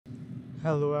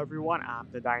Hello everyone, I'm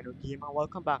the Dino Gamer.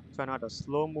 Welcome back to another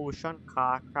slow motion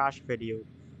car crash video.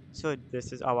 So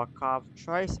this is our car of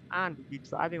choice and we'll be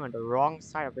driving on the wrong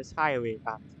side of this highway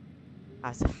at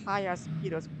as high as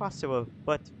speed as possible.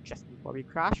 But just before we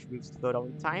crash, we'll slow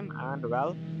down time and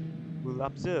well, we'll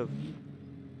observe.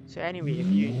 So anyway, if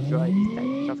you enjoy these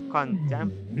types of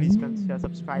content, please consider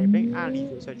subscribing and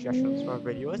leave your suggestions for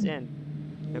videos in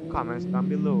the comments down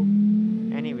below.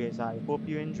 Anyways, I hope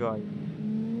you enjoy.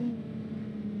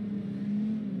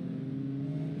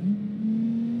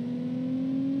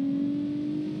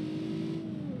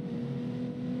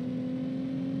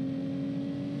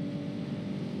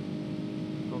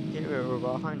 Okay, we're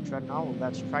over 100 now.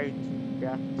 Let's try to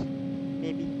get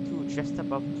maybe to just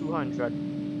above 200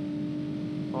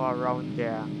 or around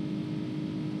there.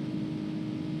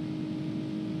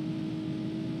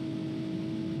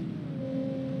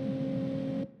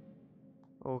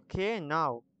 Okay,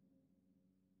 now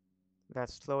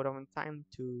let's slow down time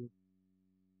to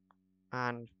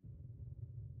and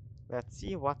let's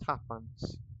see what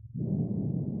happens.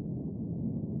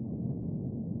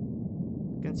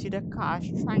 You can see the car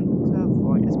is trying to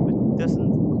avoid us but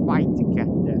doesn't quite get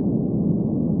there.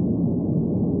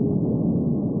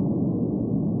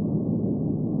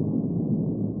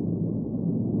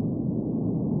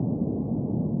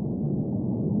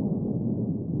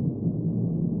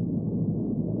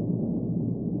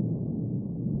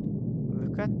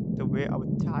 Look at the way our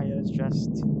tire is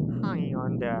just hanging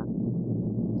on there.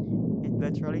 It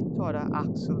literally tore the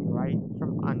axle right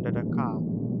from under the car.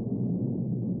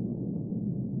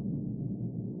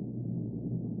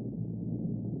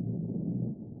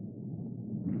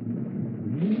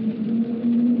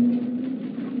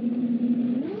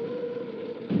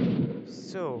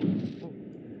 So,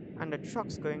 and the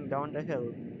truck's going down the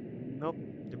hill. Nope,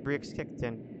 the brakes kicked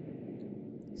in.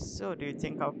 So, do you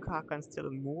think our car can still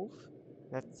move?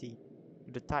 Let's see.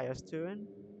 Do the tires turn?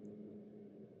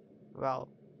 Well,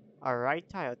 our right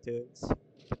tire turns,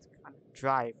 but can it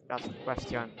drive? That's the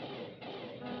question.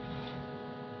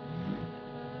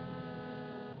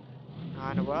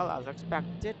 And well, as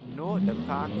expected, no, the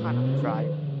car cannot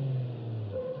drive.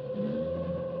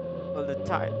 Well,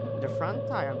 the front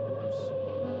tire moves.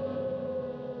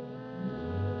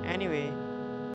 Anyway,